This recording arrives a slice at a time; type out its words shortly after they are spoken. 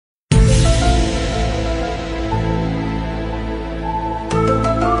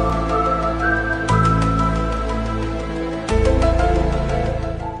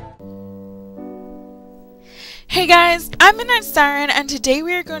Hey guys, I'm Midnight Siren, and today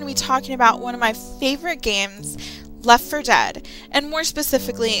we are going to be talking about one of my favorite games, Left 4 Dead, and more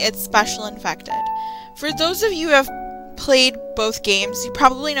specifically, its Special Infected. For those of you who have played both games, you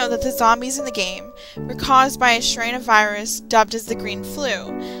probably know that the zombies in the game were caused by a strain of virus dubbed as the green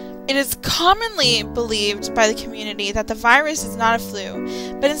flu. It is commonly believed by the community that the virus is not a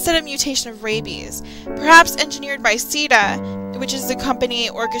flu, but instead a mutation of rabies, perhaps engineered by Cites, which is the company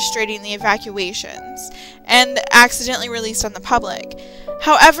orchestrating the evacuations, and accidentally released on the public.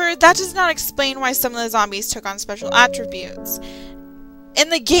 However, that does not explain why some of the zombies took on special attributes. In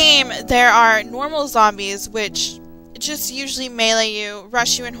the game, there are normal zombies, which just usually melee you,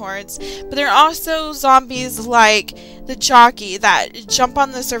 rush you in hordes, but there are also zombies like the jockey that jump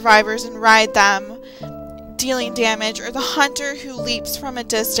on the survivors and ride them, dealing damage, or the hunter who leaps from a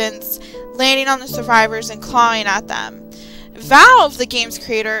distance, landing on the survivors and clawing at them. Valve, the game's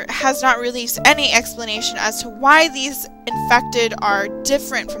creator, has not released any explanation as to why these infected are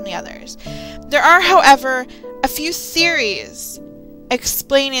different from the others. There are, however, a few theories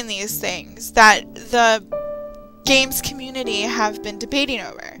explaining these things that the game's community have been debating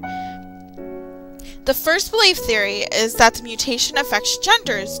over. The first belief theory is that the mutation affects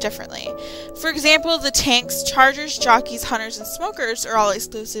genders differently. For example, the tanks, chargers, jockeys, hunters, and smokers are all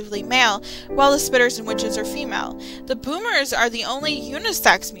exclusively male, while the spitters and witches are female. The boomers are the only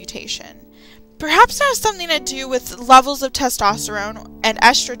unisex mutation. Perhaps it has something to do with levels of testosterone and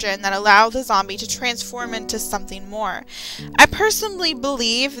estrogen that allow the zombie to transform into something more. I personally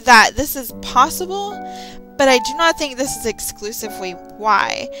believe that this is possible, but I do not think this is exclusively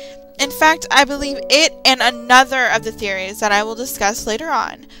why. In fact, I believe it and another of the theories that I will discuss later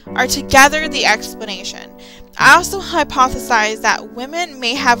on are together the explanation. I also hypothesize that women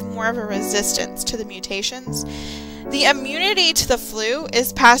may have more of a resistance to the mutations. The immunity to the flu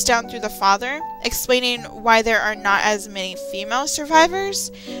is passed down through the father, explaining why there are not as many female survivors.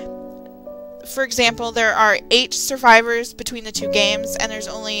 For example, there are 8 survivors between the two games, and there's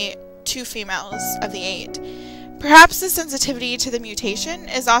only 2 females of the 8. Perhaps the sensitivity to the mutation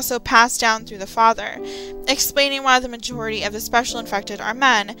is also passed down through the father, explaining why the majority of the special infected are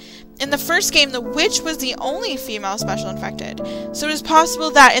men. In the first game, the witch was the only female special infected, so it is possible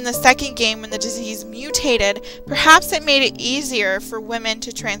that in the second game when the disease mutated, perhaps it made it easier for women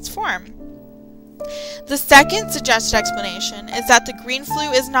to transform. The second suggested explanation is that the green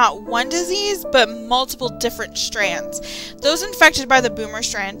flu is not one disease, but multiple different strands. Those infected by the boomer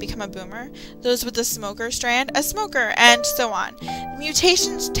strand become a boomer, those with the smoker strand a smoker, and so on.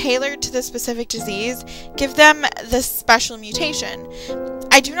 Mutations tailored to the specific disease give them the special mutation.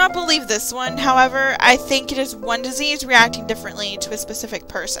 I do not believe this one, however. I think it is one disease reacting differently to a specific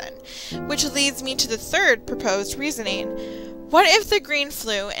person, which leads me to the third proposed reasoning. What if the green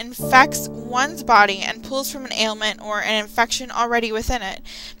flu infects one's body and pulls from an ailment or an infection already within it?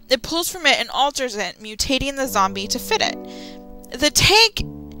 It pulls from it and alters it, mutating the zombie to fit it. The tank,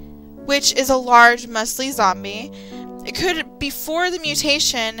 which is a large, muscly zombie, it could, before the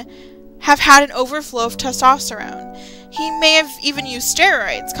mutation, have had an overflow of testosterone. He may have even used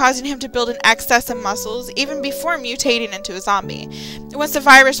steroids, causing him to build an excess of muscles even before mutating into a zombie. Once the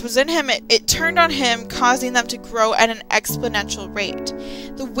virus was in him, it turned on him, causing them to grow at an exponential rate.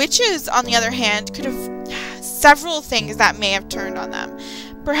 The witches, on the other hand, could have several things that may have turned on them.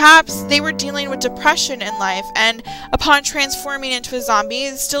 Perhaps they were dealing with depression in life, and upon transforming into a zombie,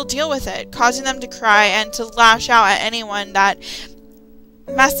 still deal with it, causing them to cry and to lash out at anyone that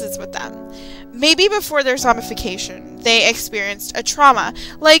messes with them. Maybe before their zombification, they experienced a trauma,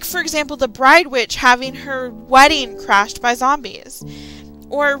 like, for example, the bride witch having her wedding crashed by zombies.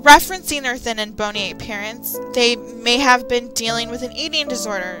 Or, referencing their thin and bony appearance, they may have been dealing with an eating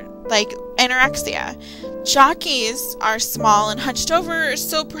disorder, like anorexia. Jockeys are small and hunched over,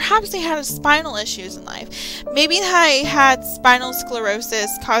 so perhaps they had spinal issues in life. Maybe they had spinal sclerosis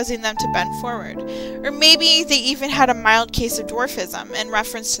causing them to bend forward. Or maybe they even had a mild case of dwarfism in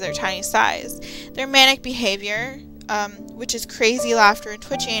reference to their tiny size. Their manic behavior, which is crazy laughter and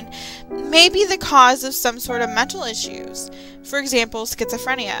twitching, may be the cause of some sort of mental issues. For example,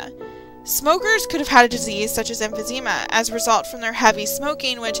 schizophrenia. Smokers could have had a disease such as emphysema as a result from their heavy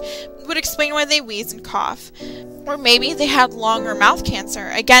smoking, which would explain why they wheeze and cough. Or maybe they had lung or mouth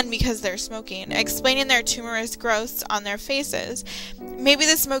cancer, again because they're smoking, explaining their tumorous growths on their faces. Maybe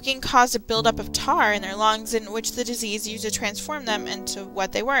the smoking caused a buildup of tar in their lungs, in which the disease used to transform them into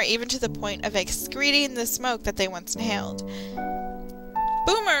what they were, even to the point of excreting the smoke that they once inhaled.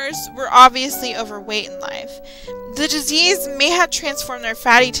 Boomers were obviously overweight in life. The disease may have transformed their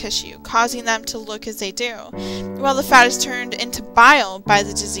fatty tissue, causing them to look as they do, while the fat is turned into bile by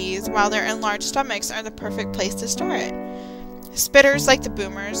the disease, while their enlarged stomachs are the perfect place to store it. Spitters like the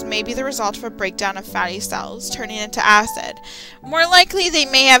boomers may be the result of a breakdown of fatty cells turning into acid. More likely, they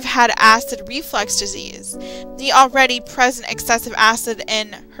may have had acid reflux disease. The already present excessive acid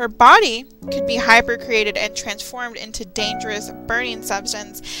in her body could be hypercreated and transformed into dangerous burning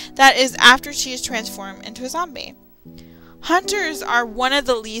substance that is after she is transformed into a zombie. Hunters are one of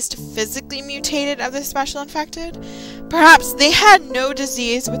the least physically mutated of the special infected. Perhaps they had no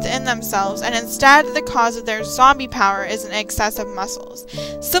disease within themselves, and instead the cause of their zombie power is an excess of muscles.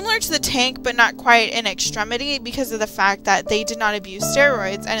 Similar to the tank, but not quite in extremity because of the fact that they did not abuse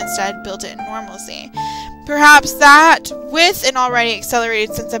steroids and instead built it in normalcy. Perhaps that, with an already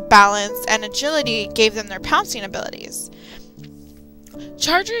accelerated sense of balance and agility, gave them their pouncing abilities.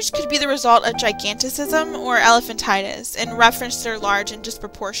 Chargers could be the result of giganticism or elephantitis, in reference to their large and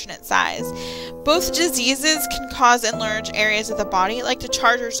disproportionate size. Both diseases can cause enlarged areas of the body, like the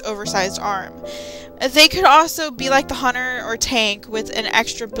charger's oversized arm. They could also be like the hunter or tank, with an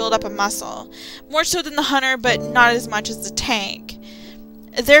extra buildup of muscle. More so than the hunter, but not as much as the tank.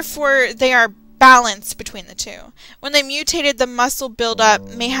 Therefore, they are balanced between the two. When they mutated, the muscle buildup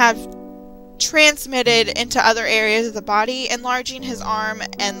may have transmitted into other areas of the body, enlarging his arm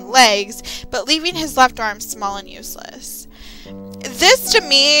and legs, but leaving his left arm small and useless. This, to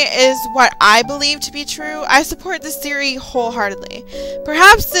me, is what I believe to be true. I support this theory wholeheartedly.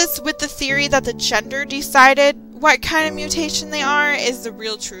 Perhaps this, with the theory that the gender decided what kind of mutation they are, is the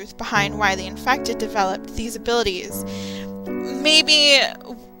real truth behind why the infected developed these abilities. Maybe,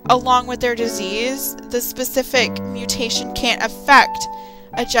 along with their disease, the specific mutation can't affect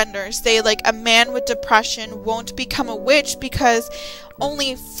a gender. Say, like, a man with depression won't become a witch because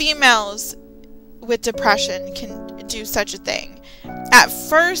only females with depression can do such a thing. At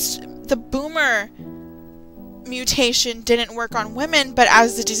first, the boomer mutation didn't work on women, but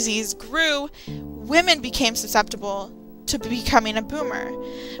as the disease grew, women became susceptible to becoming a boomer.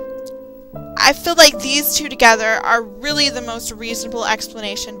 I feel like these two together are really the most reasonable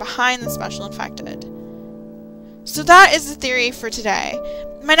explanation behind the special infected. So that is the theory for today.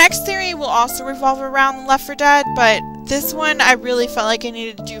 My next theory will also revolve around Left 4 Dead, but this one I really felt like I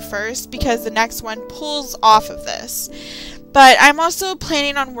needed to do first because the next one pulls off of this. But I'm also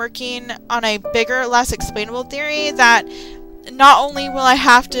planning on working on a bigger, less explainable theory that not only will I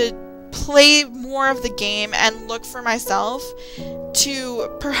have to play more of the game and look for myself to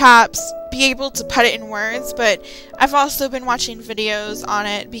perhaps be able to put it in words, but I've also been watching videos on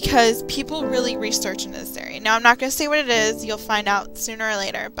it because people really research into this theory. Now, I'm not going to say what it is, you'll find out sooner or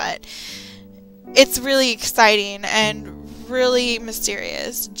later, but it's really exciting and really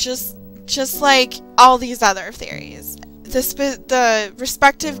mysterious, just like all these other theories. The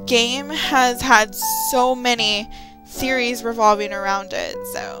respective game has had so many theories revolving around it,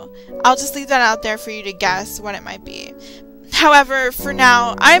 so I'll just leave that out there for you to guess what it might be. However, for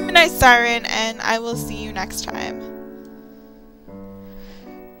now, I'm Midnight Siren, and I will see you next time.